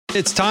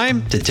It's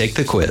time to take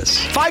the quiz.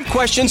 5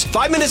 questions,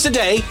 5 minutes a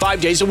day,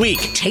 5 days a week.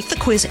 Take the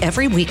quiz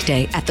every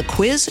weekday at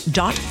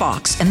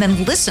thequiz.fox and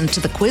then listen to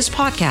the quiz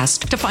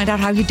podcast to find out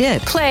how you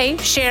did. Play,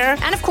 share,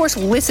 and of course,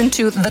 listen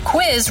to the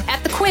quiz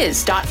at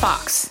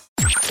thequiz.fox.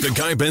 The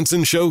Guy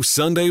Benson Show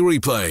Sunday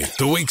Replay.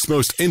 The week's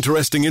most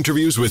interesting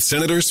interviews with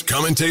senators,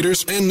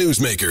 commentators, and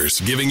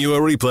newsmakers. Giving you a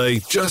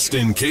replay just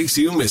in case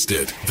you missed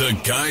it. The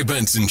Guy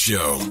Benson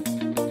Show.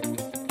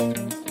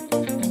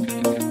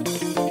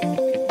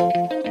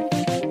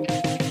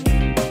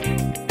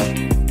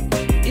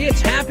 It's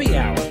happy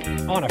hour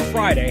on a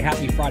Friday.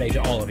 Happy Friday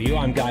to all of you.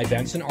 I'm Guy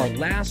Benson. Our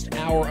last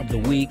hour of the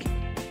week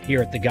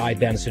here at the Guy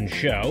Benson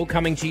Show,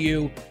 coming to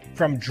you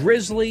from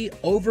drizzly,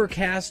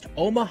 overcast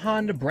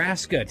Omaha,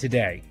 Nebraska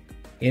today.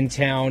 In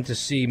town to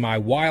see my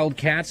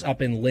Wildcats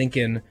up in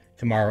Lincoln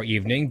tomorrow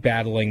evening,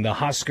 battling the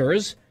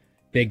Huskers.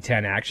 Big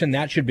Ten action.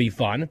 That should be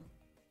fun.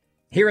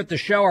 Here at the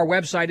show, our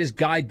website is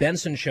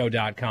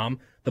GuyBensonShow.com.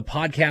 The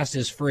podcast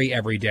is free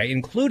every day,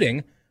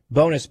 including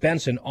Bonus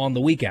Benson on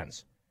the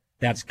weekends.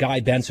 That's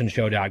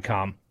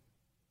GuyBensonShow.com.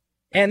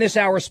 And this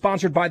hour is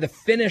sponsored by the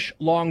Finnish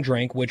Long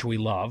Drink, which we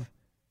love,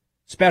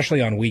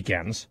 especially on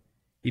weekends.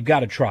 You've got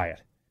to try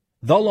it.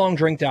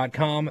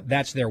 TheLongDrink.com,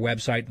 that's their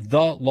website,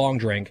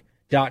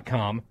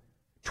 TheLongDrink.com.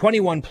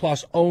 21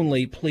 plus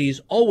only.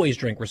 Please always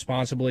drink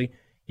responsibly.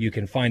 You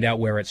can find out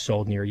where it's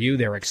sold near you.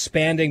 They're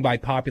expanding by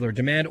popular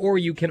demand, or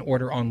you can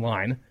order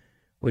online,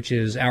 which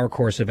is our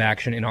course of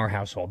action in our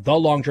household.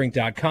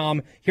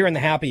 TheLongDrink.com, here in the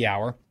happy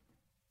hour.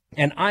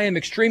 And I am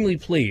extremely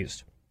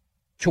pleased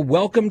to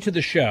welcome to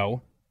the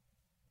show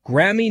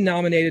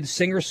Grammy-nominated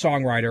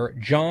singer-songwriter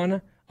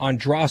John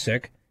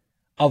Ondrasik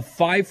of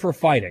Five for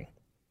Fighting.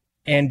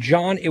 And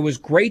John, it was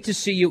great to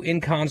see you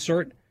in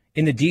concert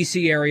in the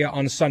D.C. area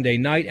on Sunday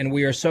night, and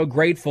we are so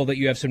grateful that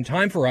you have some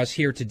time for us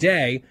here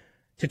today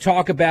to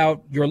talk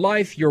about your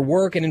life, your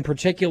work, and in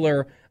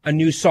particular, a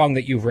new song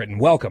that you've written.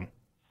 Welcome.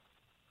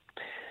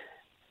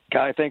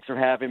 Guy, thanks for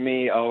having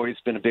me. Always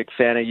been a big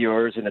fan of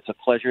yours, and it's a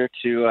pleasure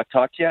to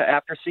talk to you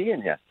after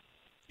seeing you.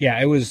 Yeah,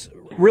 it was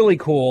really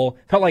cool.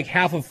 Felt like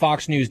half of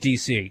Fox News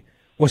D.C.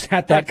 was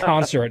at that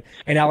concert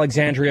in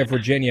Alexandria,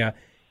 Virginia.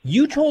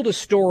 You told a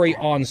story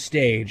on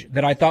stage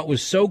that I thought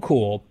was so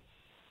cool.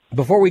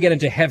 Before we get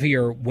into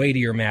heavier,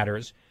 weightier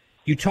matters,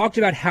 you talked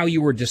about how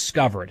you were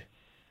discovered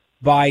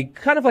by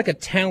kind of like a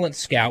talent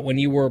scout when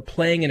you were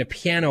playing in a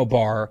piano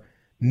bar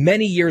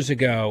many years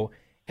ago,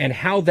 and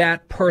how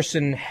that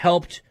person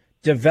helped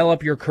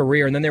develop your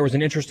career. And then there was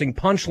an interesting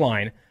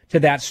punchline to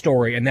that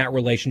story and that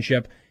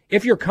relationship.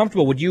 If you're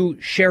comfortable, would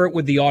you share it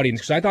with the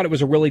audience? Because I thought it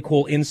was a really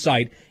cool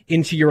insight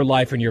into your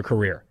life and your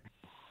career.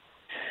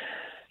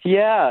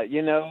 Yeah,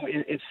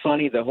 it's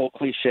funny, the whole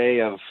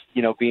cliche of,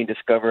 being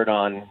discovered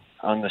on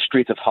the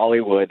streets of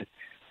Hollywood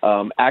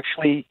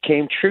actually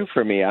came true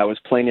for me. I was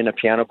playing in a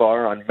piano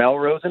bar on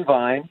Melrose and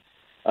Vine,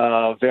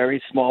 a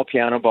very small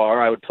piano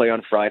bar. I would play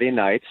on Friday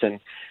nights, and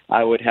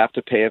I would have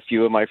to pay a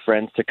few of my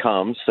friends to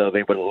come so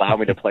they would allow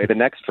me to play the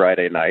next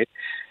Friday night.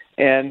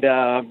 And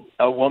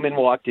a woman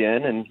walked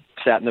in and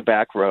sat in the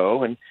back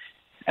row, and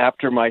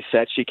after my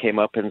set, she came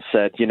up and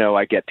said,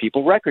 I get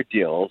people record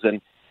deals, and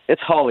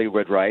it's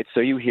Hollywood, right? So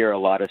you hear a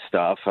lot of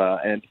stuff,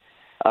 and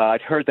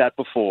I'd heard that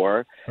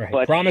before. Right.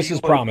 But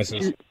Promises.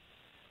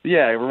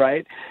 Yeah,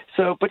 right.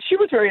 So, but she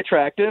was very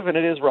attractive, and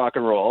it is rock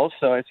and roll.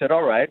 So I said,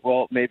 all right,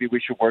 well, maybe we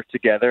should work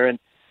together. And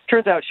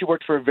turns out she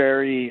worked for a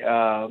very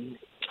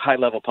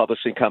high-level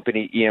publishing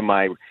company,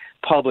 EMI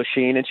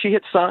Publishing, and she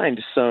had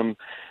signed some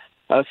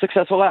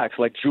successful acts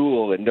like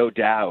Jewel and No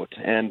Doubt.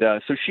 And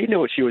so she knew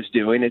what she was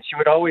doing, and she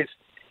would always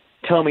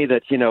tell me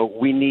that,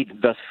 we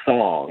need the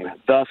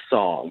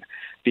song,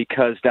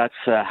 because that's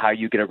how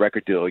you get a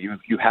record deal.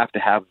 You have to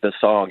have the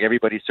song.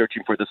 Everybody's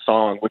searching for the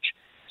song, which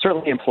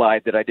certainly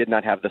implied that I did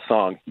not have the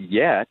song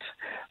yet.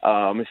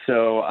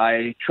 So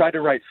I tried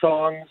to write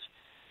songs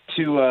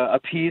to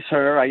appease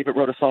her. I even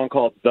wrote a song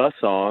called The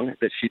Song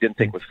that she didn't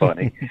think was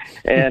funny.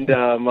 And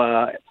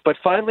but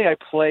finally I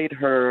played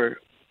her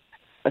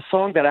a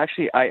song that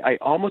actually I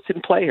almost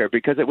didn't play her,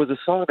 because it was a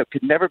song that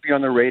could never be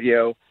on the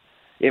radio.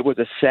 It was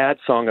a sad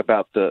song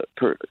about the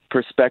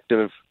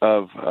perspective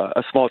of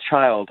a small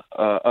child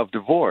of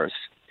divorce.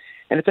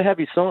 And it's a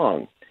heavy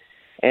song.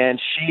 And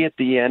she at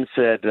the end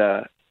said,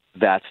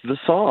 that's the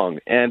song.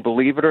 And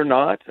believe it or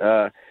not,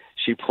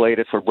 she played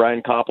it for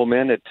Brian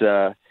Koppelman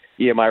at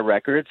EMI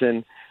Records,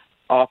 and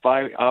off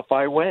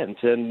I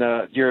went. And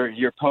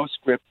your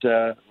postscript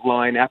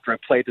line after I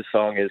played the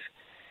song is,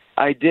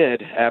 I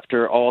did,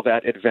 after all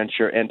that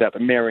adventure, end up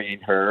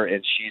marrying her,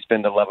 and she's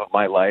been the love of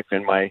my life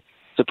and my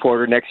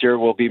supporter. Next year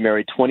we'll be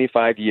married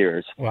 25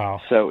 years. Wow.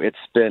 So it's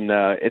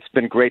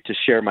been great to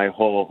share my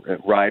whole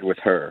ride with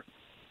her.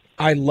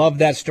 I love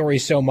that story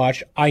so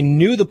much. I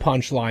knew the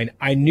punchline.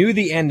 I knew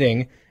the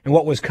ending and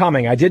what was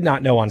coming. I did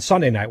not know on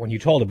Sunday night when you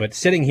told it, but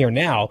sitting here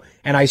now,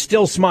 and I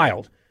still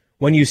smiled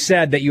when you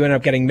said that you ended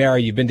up getting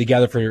married. You've been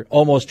together for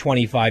almost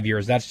 25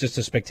 years. That's just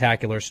a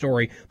spectacular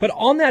story. But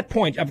on that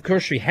point, of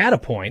course, she had a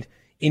point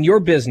in your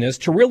business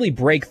to really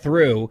break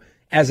through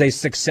as a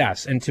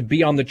success and to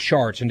be on the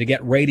charts and to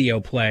get radio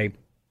play,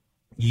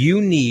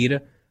 you need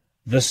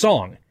the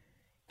song.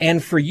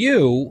 And for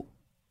you,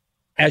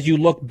 as you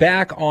look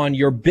back on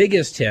your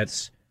biggest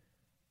hits,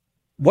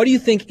 what do you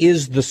think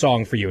is the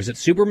song for you? Is it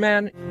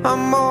Superman?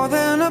 I'm more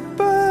than a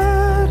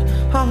bird,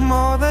 I'm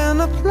more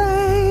than a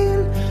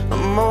plane,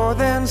 I'm more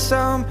than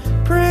some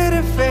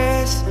pretty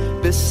face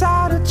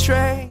beside a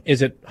train.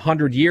 Is it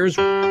 100 Years?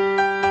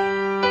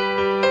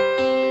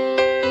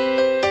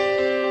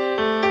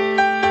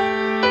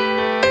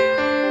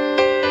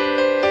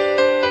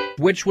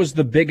 Which was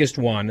the biggest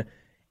one?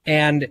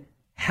 And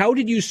how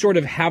did you sort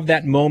of have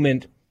that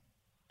moment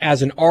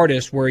as an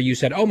artist where you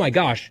said, oh my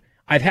gosh,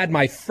 I've had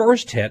my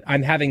first hit,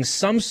 I'm having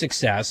some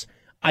success,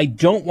 I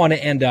don't want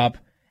to end up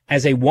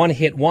as a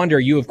one-hit wonder?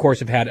 You, of course,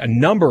 have had a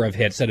number of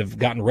hits that have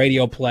gotten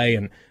radio play,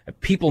 and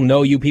people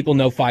know you, people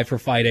know Five for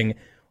Fighting.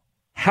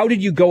 How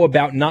did you go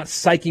about not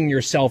psyching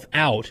yourself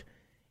out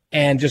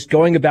and just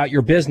going about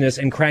your business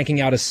and cranking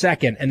out a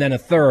second and then a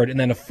third and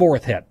then a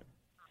fourth hit?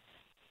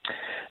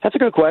 That's a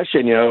good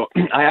question. You know,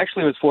 I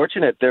actually was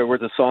fortunate. There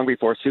was a song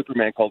before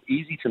Superman called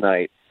Easy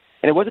Tonight,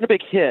 and it wasn't a big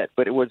hit,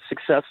 but it was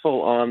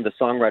successful on the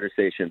songwriter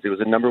stations. It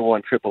was a number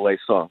one AAA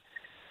song,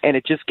 and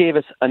it just gave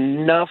us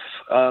enough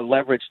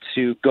leverage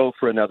to go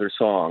for another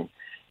song.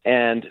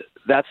 And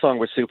that song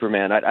was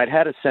Superman. I'd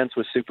had a sense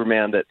with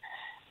Superman that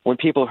when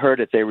people heard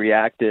it, they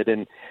reacted,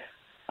 and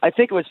I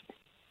think it was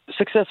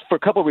success for a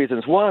couple of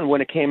reasons. One,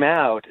 when it came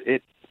out,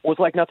 it was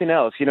like nothing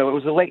else. You know, it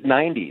was the late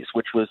 90s,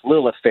 which was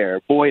Lilith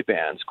Fair, boy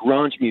bands,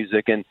 grunge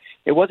music, and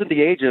it wasn't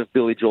the age of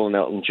Billy Joel and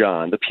Elton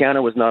John. The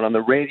piano was not on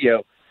the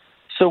radio.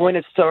 So when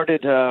it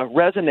started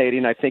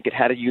resonating, I think it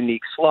had a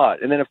unique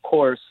slot. And then, of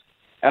course,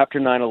 after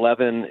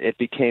 9/11, it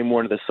became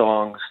one of the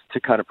songs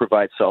to kind of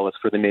provide solace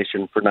for the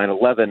nation for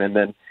 9/11, and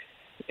then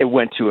it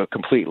went to a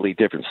completely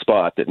different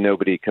spot that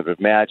nobody could have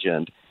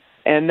imagined.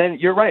 And then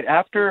you're right,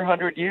 after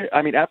 100 years,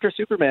 after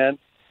Superman,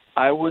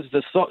 I was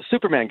the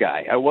Superman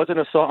guy. I wasn't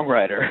a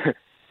songwriter.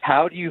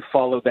 How do you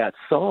follow that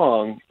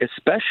song,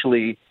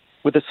 especially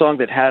with a song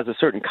that has a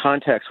certain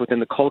context within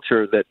the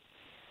culture that,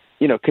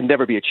 you know, can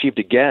never be achieved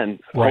again,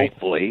 Right.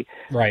 hopefully.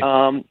 Right.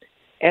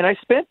 And I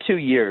spent 2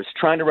 years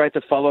trying to write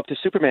the follow-up to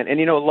Superman. And,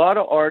 you know, a lot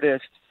of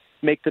artists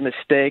make the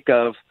mistake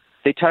of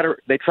they try to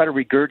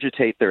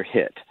regurgitate their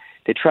hit.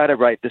 They try to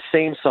write the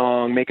same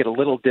song, make it a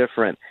little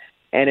different,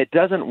 and it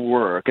doesn't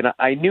work. And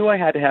I knew I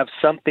had to have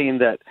something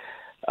that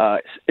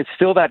it's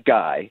still that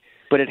guy,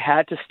 but it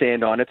had to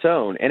stand on its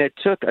own. And it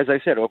took, as I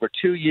said, over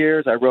 2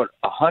 years. I wrote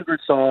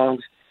 100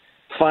 songs.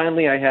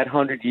 Finally, I had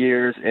 100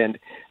 years, and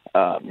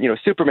you know,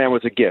 Superman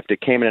was a gift.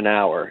 It came in an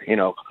hour. You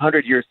know,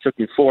 100 years took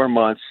me 4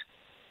 months,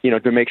 you know,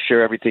 to make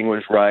sure everything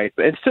was right.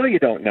 And still, you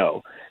don't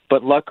know.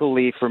 But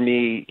luckily for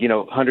me, you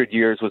know, 100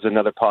 Years was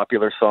another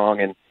popular song,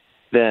 and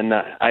then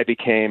I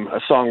became a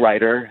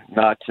songwriter,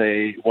 not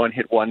a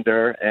one-hit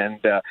wonder. And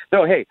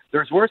no, hey,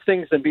 there's worse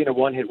things than being a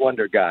one-hit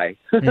wonder guy.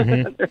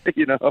 Mm-hmm.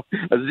 You know,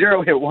 a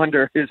zero-hit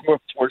wonder is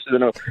much worse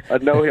than a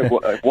no-hit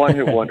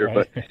one-hit wonder.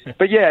 Right.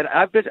 But yeah,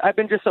 I've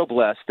been just so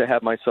blessed to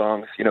have my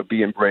songs, you know,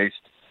 be embraced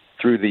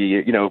through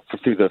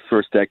the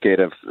first decade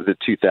of the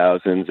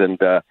 2000s. And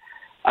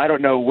I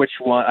don't know which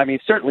one. I mean,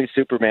 certainly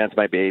Superman's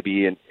my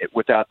baby, and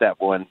without that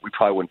one, we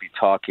probably wouldn't be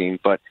talking.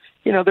 But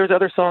you know, there's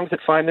other songs that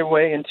find their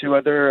way into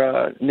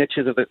other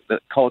niches of the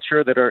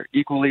culture that are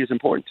equally as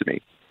important to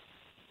me.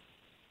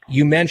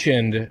 You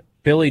mentioned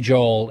Billy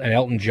Joel and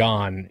Elton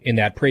John in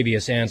that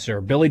previous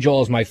answer. Billy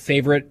Joel is my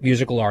favorite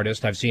musical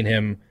artist. I've seen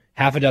him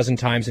half a dozen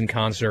times in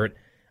concert.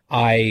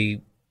 I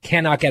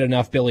cannot get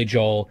enough Billy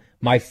Joel.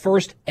 My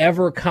first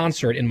ever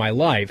concert in my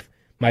life,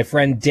 my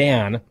friend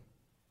Dan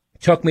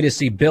took me to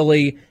see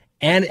Billy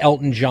and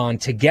Elton John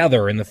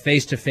together in the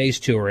face-to-face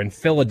tour in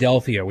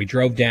Philadelphia. We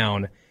drove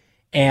down.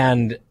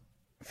 And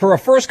for a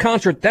first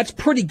concert, that's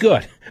pretty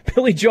good.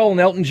 Billy Joel and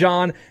Elton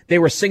John, they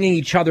were singing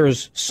each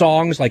other's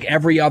songs like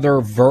every other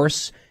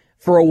verse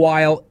for a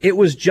while. It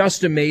was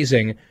just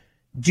amazing.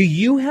 Do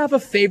you have a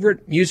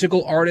favorite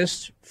musical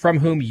artist from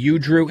whom you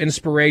drew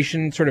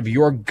inspiration, sort of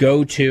your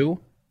go-to?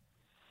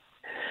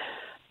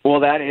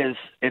 Well,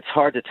 it's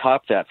hard to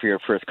top that for your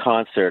first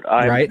concert.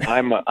 Right.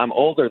 I'm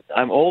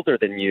older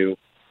than you.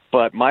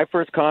 But my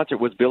first concert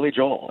was Billy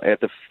Joel at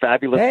the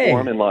Fabulous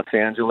Forum in Los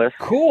Angeles.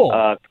 Cool.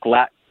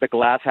 The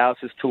Glass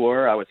Houses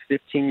tour. I was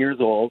 15 years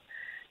old,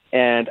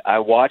 and I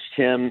watched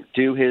him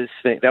do his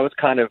thing. That was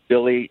kind of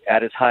Billy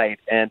at his height,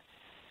 and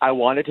I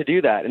wanted to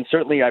do that. And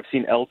certainly I've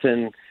seen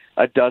Elton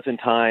a dozen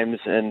times,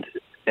 and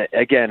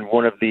again,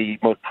 one of the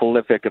most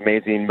prolific,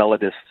 amazing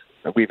melodists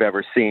we've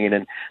ever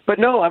seen. But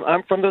no,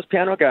 I'm from those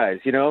piano guys.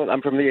 You know,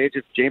 I'm from the age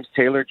of James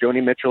Taylor,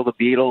 Joni Mitchell, the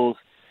Beatles.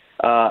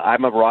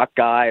 I'm a rock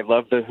guy. I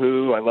love The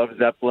Who. I love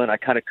Zeppelin. I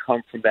kind of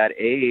come from that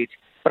age.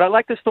 But I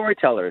like the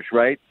storytellers,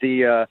 right?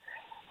 The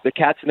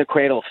Cats in the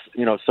Cradle,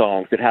 you know,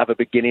 songs that have a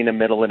beginning, a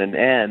middle, and an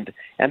end.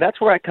 And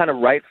that's where I kind of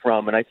write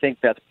from. And I think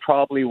that's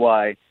probably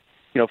why,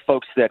 you know,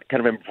 folks that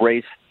kind of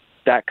embrace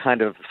that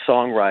kind of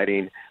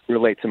songwriting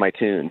relate to my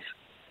tunes.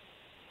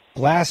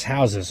 Glass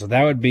Houses. So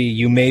that would be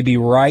You May Be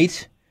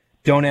Right.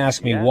 Don't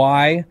Ask Me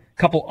Why.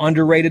 couple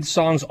underrated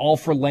songs, All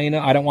for Lena,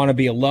 I Don't Want to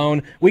Be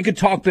Alone. We could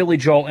talk Billy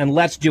Joel, and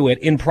let's do it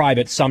in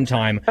private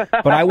sometime.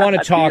 But I want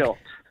to talk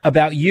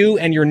about you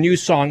and your new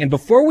song. And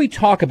before we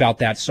talk about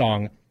that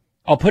song,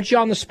 I'll put you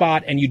on the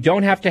spot, and you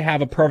don't have to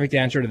have a perfect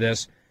answer to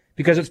this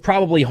because it's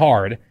probably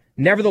hard.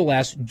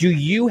 Nevertheless, do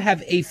you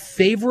have a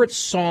favorite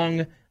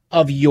song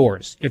of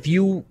yours? If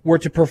you were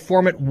to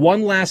perform it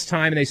one last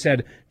time and they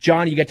said,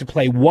 John, you get to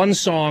play one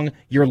song,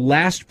 your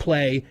last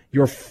play,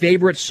 your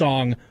favorite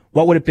song,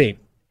 what would it be?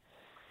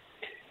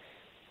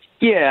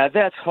 Yeah,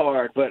 that's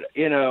hard, but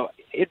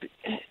it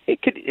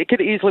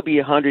could easily be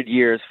 100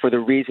 Years for the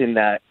reason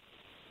that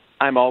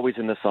I'm always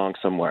in the song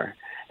somewhere.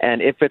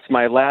 And if it's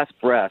my last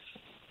breath,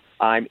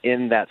 I'm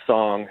in that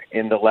song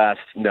in the last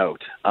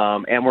note.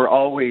 And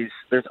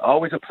there's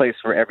always a place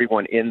for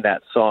everyone in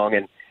that song.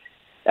 And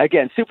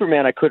again,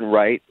 Superman I couldn't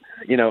write.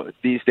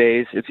 These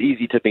days it's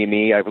easy to be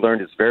me. I've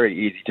learned it's very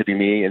easy to be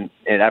me, and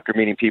after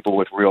meeting people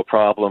with real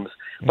problems.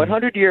 Mm-hmm. But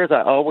 100 Years,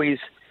 I always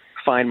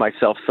find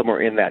myself somewhere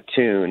in that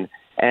tune.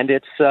 And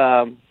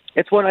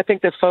it's one I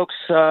think that folks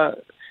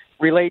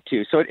relate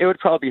to. So it would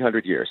probably be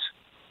 100 Years.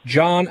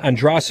 John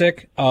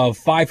Ondrasik of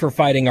Five for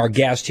Fighting, our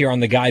guest here on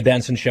the Guy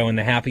Benson Show in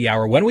the Happy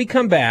Hour. When we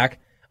come back,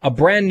 a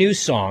brand new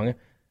song,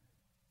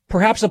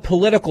 perhaps a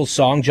political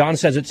song. John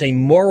says it's a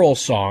moral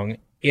song.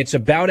 It's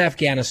about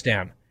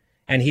Afghanistan,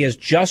 and he has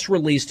just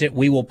released it.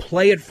 We will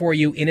play it for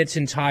you in its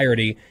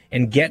entirety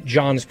and get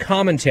John's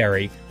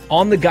commentary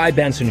on the Guy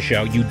Benson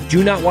Show. You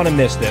do not want to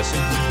miss this.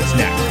 It's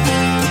next.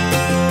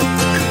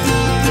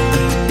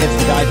 It's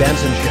the Guy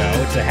Benson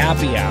Show. It's a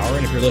happy hour,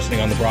 and if you're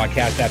listening on the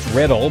broadcast, that's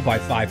Riddle by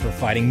Five for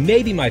Fighting,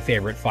 maybe my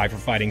favorite Five for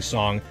Fighting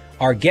song.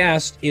 Our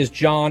guest is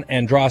John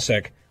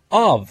Ondrasik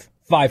of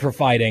Five for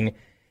Fighting,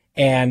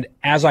 and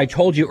as I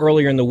told you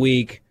earlier in the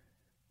week,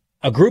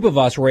 a group of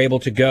us were able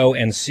to go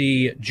and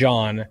see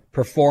John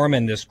perform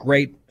in this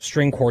great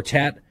string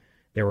quartet.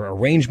 There were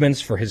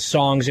arrangements for his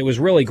songs. It was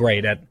really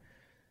great at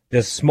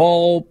this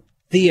small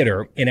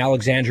theater in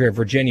Alexandria,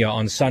 Virginia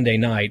on Sunday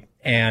night.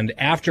 And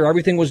after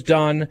everything was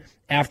done,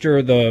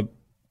 after the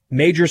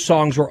major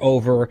songs were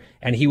over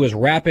and he was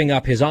wrapping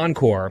up his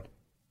encore,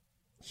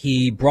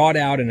 he brought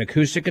out an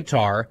acoustic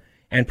guitar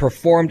and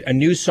performed a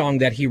new song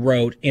that he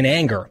wrote in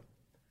anger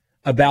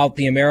about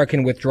the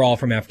American withdrawal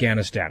from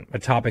Afghanistan, a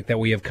topic that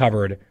we have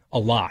covered a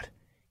lot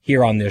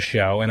here on this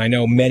show. And I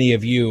know many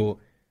of you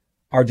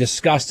are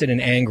disgusted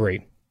and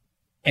angry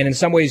and in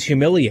some ways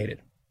humiliated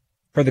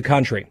for the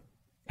country.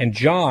 And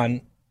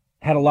John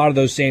had a lot of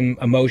those same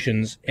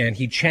emotions, and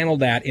he channeled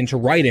that into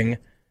writing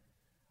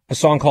a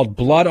song called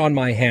Blood on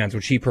My Hands,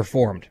 which he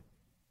performed.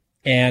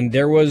 And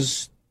there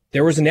was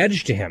an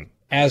edge to him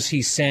as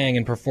he sang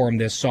and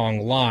performed this song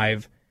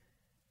live.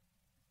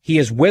 He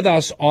is with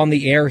us on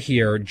the air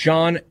here.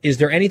 John, is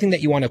there anything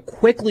that you want to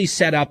quickly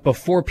set up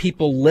before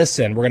people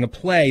listen? We're going to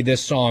play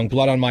this song,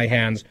 Blood on My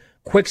Hands.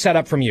 Quick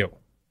setup from you.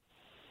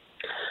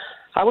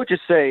 I would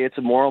just say it's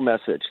a moral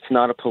message. It's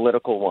not a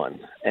political one.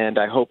 And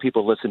I hope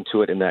people listen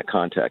to it in that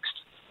context.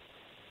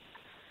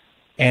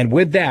 And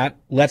with that,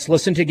 let's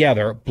listen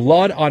together.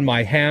 Blood on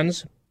My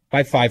Hands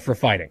by Five for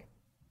Fighting.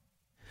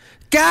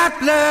 Got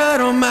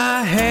blood on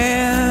my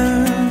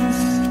hands.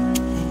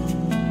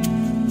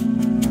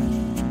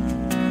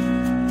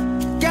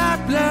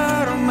 Got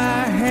blood on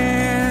my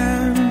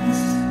hands.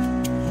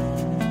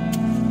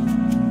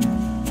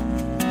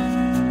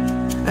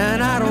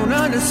 And I don't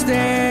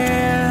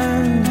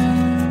understand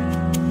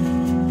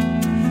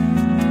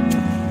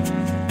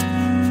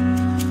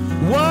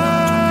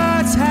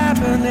what's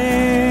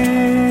happening.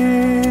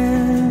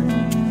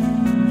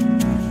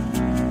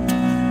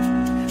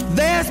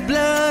 There's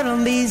blood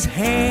on these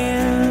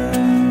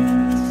hands,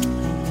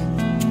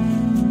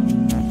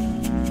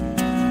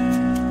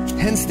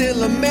 and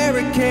still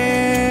Americans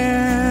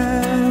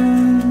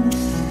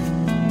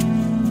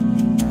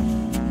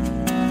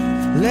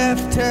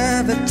left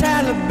to the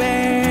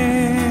Taliban.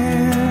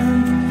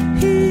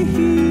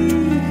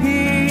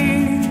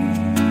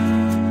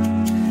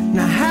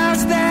 Now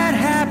how's that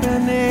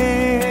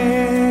happening?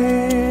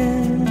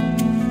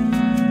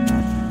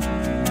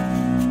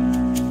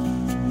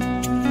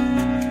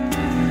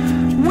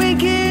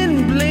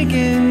 Winking,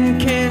 blinking,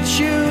 can't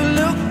you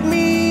look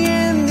me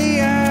in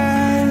the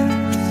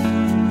eyes?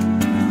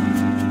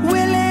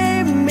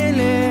 Willy,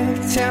 Millie,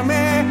 tell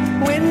me,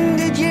 when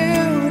did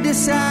you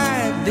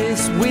decide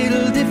this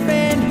will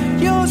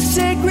defend? Your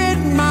sacred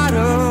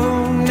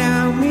motto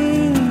now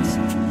means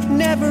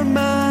never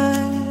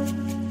mind.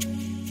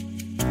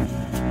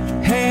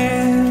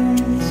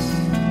 Hands,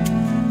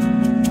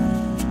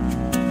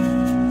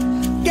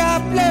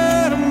 got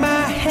blood on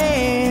my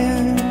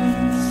hands,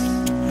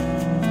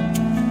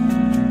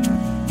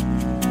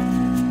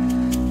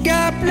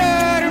 got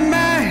blood on my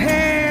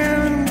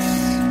hands.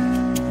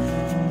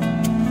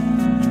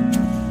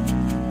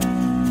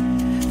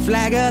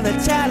 Flag of the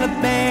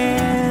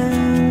Taliban,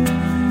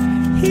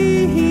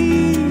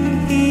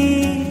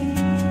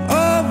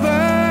 over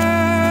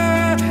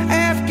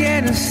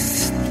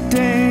Afghanistan.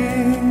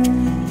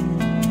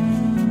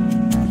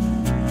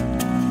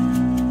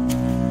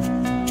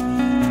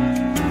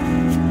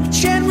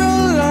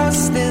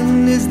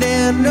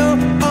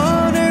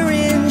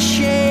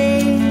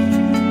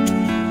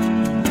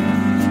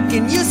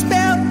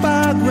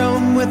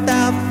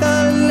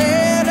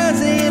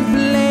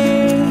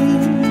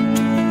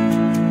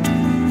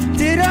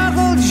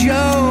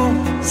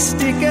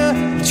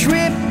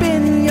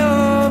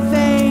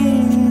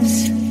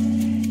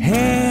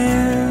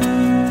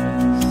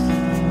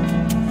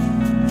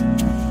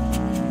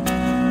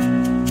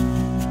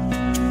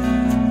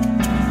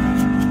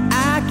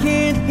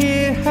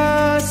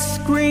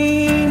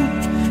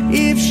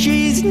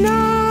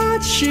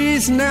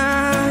 she's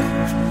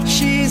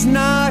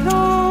not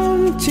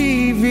on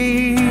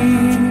TV.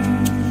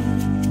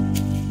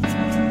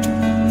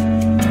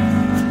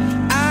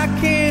 I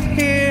can't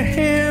hear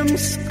him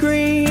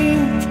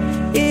scream.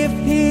 If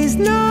he's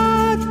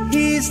not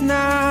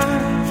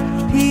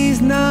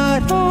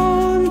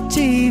on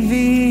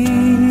TV.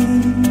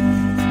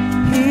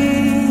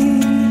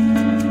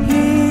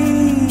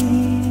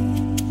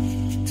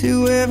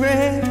 To every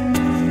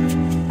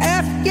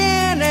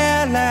Afghan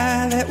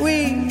ally that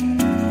we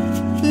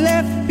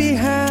left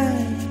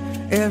behind,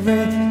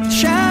 every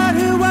child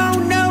who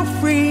won't know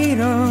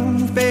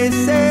freedom,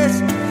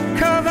 faces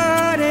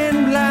covered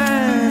in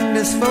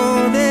blindness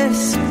for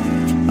this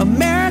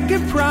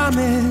American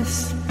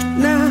promise.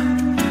 Now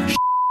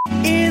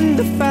in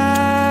the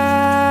fire.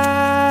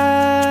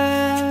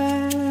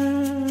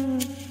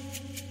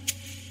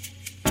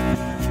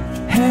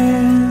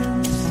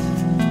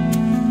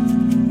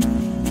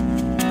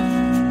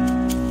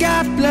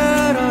 Got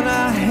blood on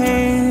our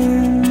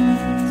hands.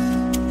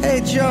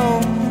 Hey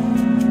Joe,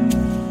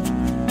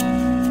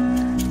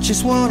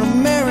 just one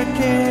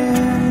American.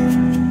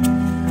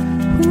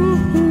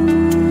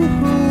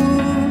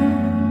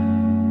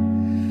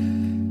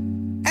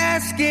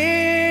 Asking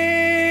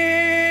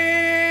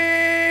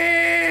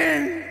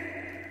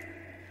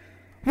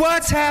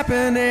what's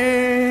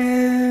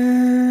happening.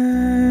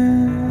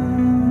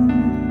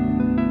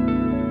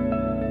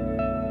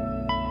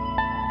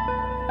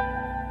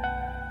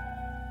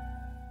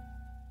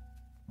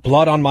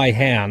 Blood on My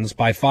Hands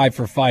by Five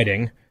for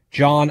Fighting.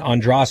 John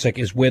Ondrasik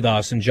is with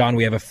us. And John,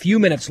 we have a few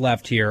minutes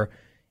left here.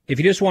 If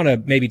you just want to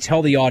maybe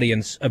tell the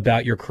audience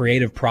about your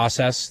creative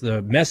process,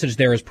 the message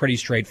there is pretty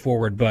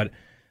straightforward, but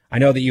I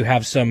know that you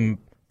have some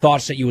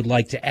thoughts that you would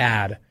like to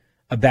add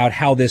about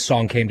how this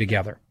song came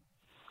together.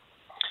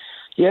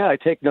 Yeah, I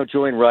take no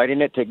joy in writing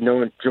it, take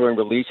no joy in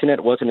releasing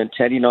it. Wasn't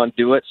intending on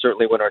doing it.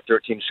 Certainly when our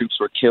 13 troops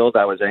were killed,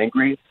 I was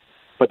angry.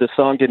 But the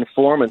song didn't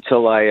form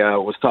until I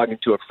was talking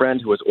to a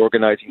friend who was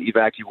organizing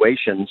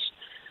evacuations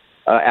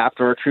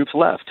after our troops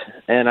left.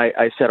 And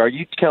I said, are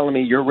you telling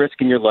me you're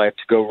risking your life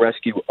to go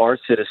rescue our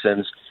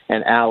citizens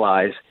and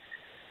allies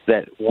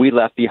that we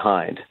left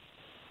behind?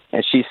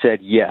 And she said,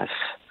 yes.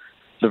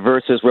 The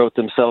verses wrote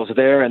themselves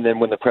there, and then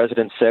when the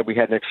president said we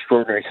had an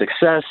extraordinary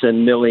success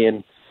and Milley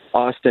and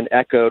Austin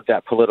echoed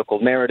that political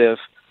narrative,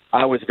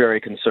 I was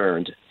very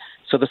concerned.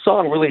 So the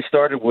song really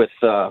started with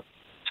a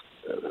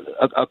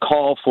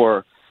call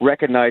for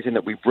recognizing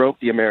that we broke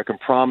the American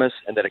promise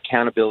and that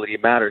accountability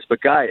matters. But,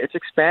 Guy, it's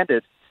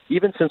expanded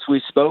even since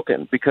we've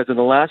spoken, because in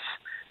the last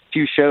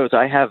few shows,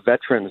 I have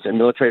veterans and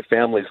military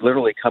families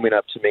literally coming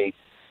up to me,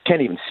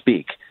 can't even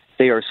speak.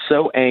 They are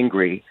so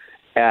angry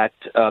at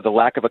the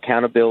lack of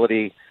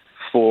accountability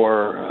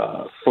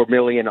for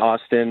Milley and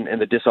Austin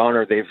and the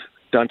dishonor they've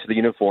done to the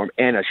uniform,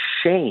 and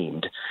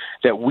ashamed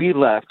that we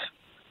left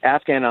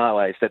Afghan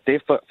allies that they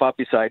fought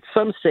beside,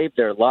 some saved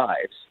their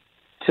lives,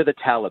 to the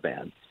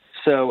Taliban.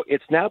 So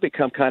it's now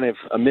become kind of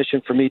a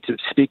mission for me to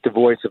speak the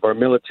voice of our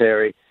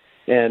military.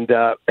 And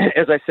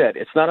as I said,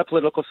 it's not a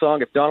political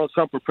song. If Donald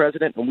Trump were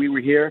president and we were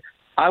here,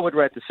 I would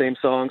write the same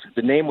songs.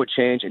 The name would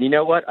change. And you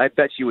know what? I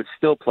bet you would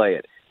still play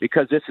it,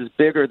 because this is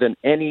bigger than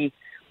any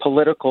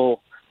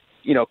political,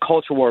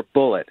 culture war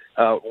bullet.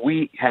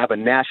 We have a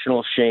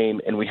national shame,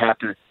 and we have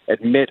to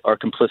admit our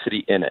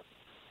complicity in it.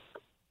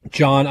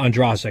 John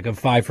Ondrasik of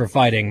Five for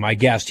Fighting, my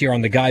guest here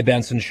on The Guy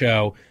Benson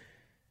Show.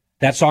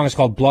 That song is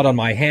called Blood on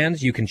My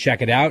Hands. You can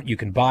check it out. You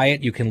can buy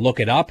it. You can look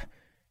it up.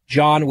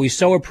 John, we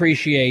so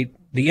appreciate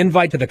the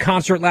invite to the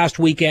concert last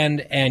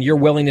weekend and your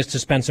willingness to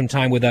spend some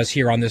time with us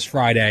here on this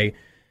Friday.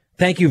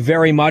 Thank you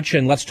very much,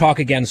 and let's talk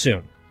again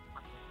soon.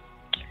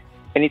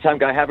 Anytime,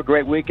 Guy. Have a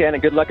great weekend,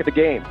 and good luck at the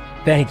game.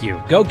 Thank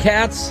you. Go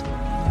Cats.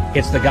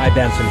 It's The Guy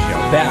Benson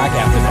Show. Back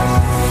after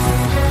this.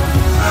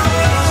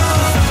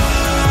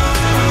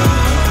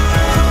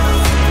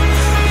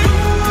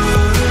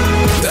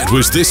 That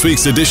was this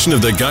week's edition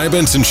of The Guy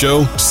Benson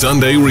Show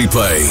Sunday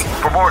Replay.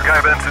 For more Guy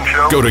Benson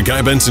Show, go to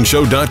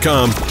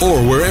GuyBensonShow.com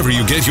or wherever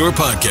you get your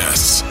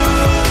podcasts.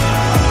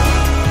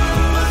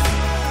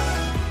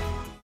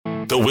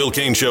 The Will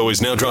Cain Show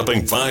is now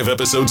dropping 5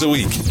 episodes a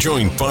week.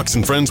 Join Fox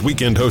 & Friends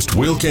weekend host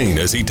Will Cain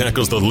as he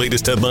tackles the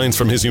latest headlines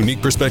from his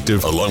unique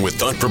perspective, along with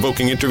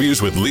thought-provoking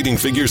interviews with leading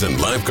figures and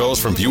live calls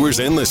from viewers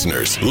and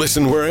listeners.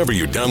 Listen wherever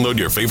you download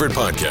your favorite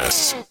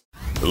podcasts.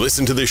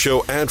 Listen to the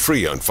show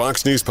ad-free on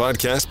Fox News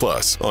Podcast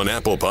Plus, on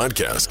Apple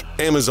Podcast,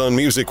 Amazon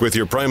Music with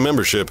your Prime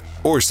membership,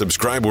 or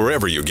subscribe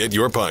wherever you get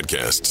your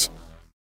podcasts.